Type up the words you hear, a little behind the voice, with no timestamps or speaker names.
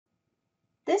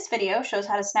This video shows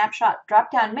how to snapshot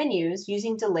drop-down menus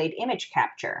using delayed image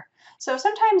capture. So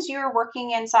sometimes you're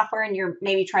working in software and you're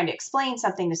maybe trying to explain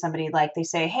something to somebody, like they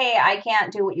say, hey, I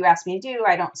can't do what you asked me to do.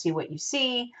 I don't see what you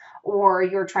see. Or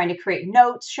you're trying to create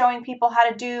notes showing people how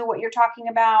to do what you're talking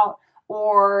about.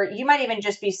 Or you might even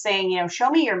just be saying, show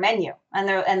me your menu.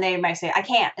 And they might say, I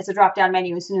can't. It's a drop-down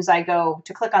menu. As soon as I go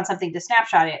to click on something to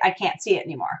snapshot it, I can't see it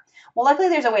anymore. Well, luckily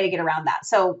there's a way to get around that.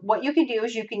 So what you can do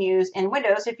is you can use in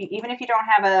Windows, even if you don't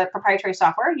have a proprietary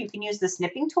software, you can use the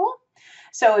snipping tool.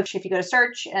 So if you go to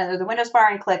search the Windows bar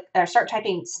and click or start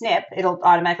typing snip, it'll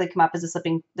automatically come up as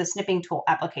the snipping tool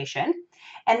application.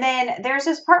 And then there's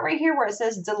this part right here where it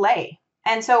says delay.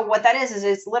 And so what that is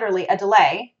it's literally a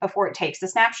delay before it takes the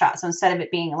snapshot. So instead of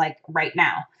it being like right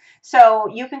now. So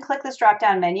you can click this drop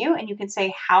down menu and you can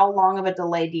say how long of a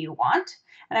delay do you want?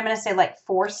 And I'm going to say like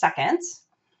 4 seconds.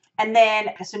 And then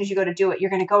as soon as you go to do it, you're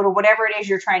going to go to whatever it is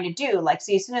you're trying to do. Like,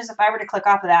 see, as soon as if I were to click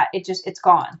off of that, it's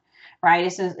gone, right?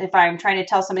 As soon as if I'm trying to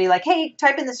tell somebody like, hey,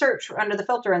 type in the search under the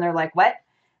filter, and they're like, what?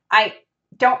 I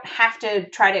don't have to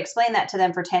try to explain that to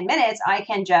them for 10 minutes. I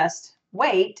can just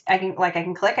wait. I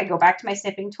can click, I go back to my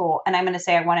snipping tool, and I'm going to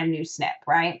say I want a new snip,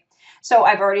 right? So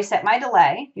I've already set my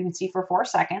delay. You can see for 4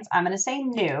 seconds. I'm going to say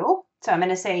new. So I'm going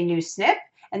to say new snip.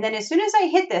 And then as soon as I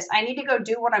hit this, I need to go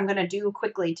do what I'm going to do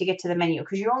quickly to get to the menu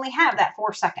because you only have that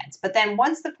 4 seconds. But then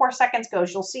once the 4 seconds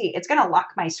goes, you'll see it's going to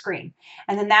lock my screen.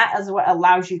 And then that is what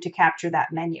allows you to capture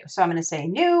that menu. So I'm going to say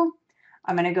new.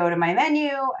 I'm going to go to my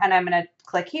menu and I'm going to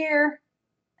click here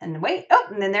and wait. Oh,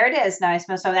 and then there it is.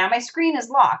 So now my screen is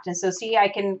locked. And so see, I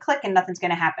can click and nothing's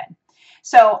going to happen.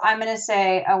 So I'm going to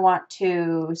say I want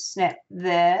to snip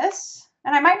this.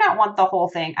 And I might not want the whole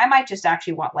thing. I might just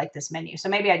actually want like this menu. So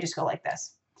maybe I just go like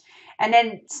this. And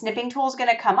then snipping tool is going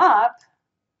to come up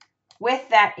with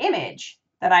that image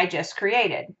that I just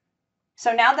created.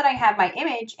 So now that I have my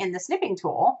image in the snipping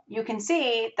tool, you can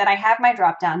see that I have my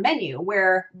drop-down menu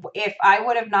where if I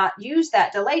would have not used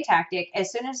that delay tactic,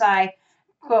 as soon as I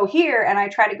go here and I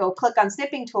try to go click on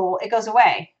snipping tool, it goes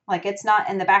away. Like it's not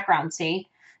in the background, see?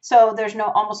 So there's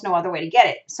almost no other way to get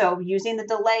it. So using the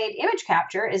delayed image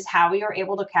capture is how we are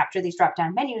able to capture these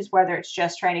drop-down menus, whether it's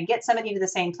just trying to get somebody to the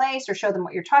same place or show them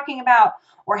what you're talking about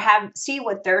or see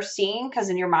what they're seeing because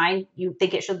in your mind you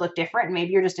think it should look different and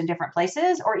maybe you're just in different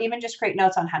places, or even just create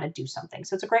notes on how to do something.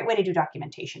 So it's a great way to do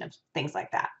documentation of things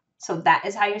like that. So that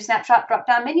is how you snapshot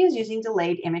drop-down menus using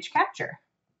delayed image capture.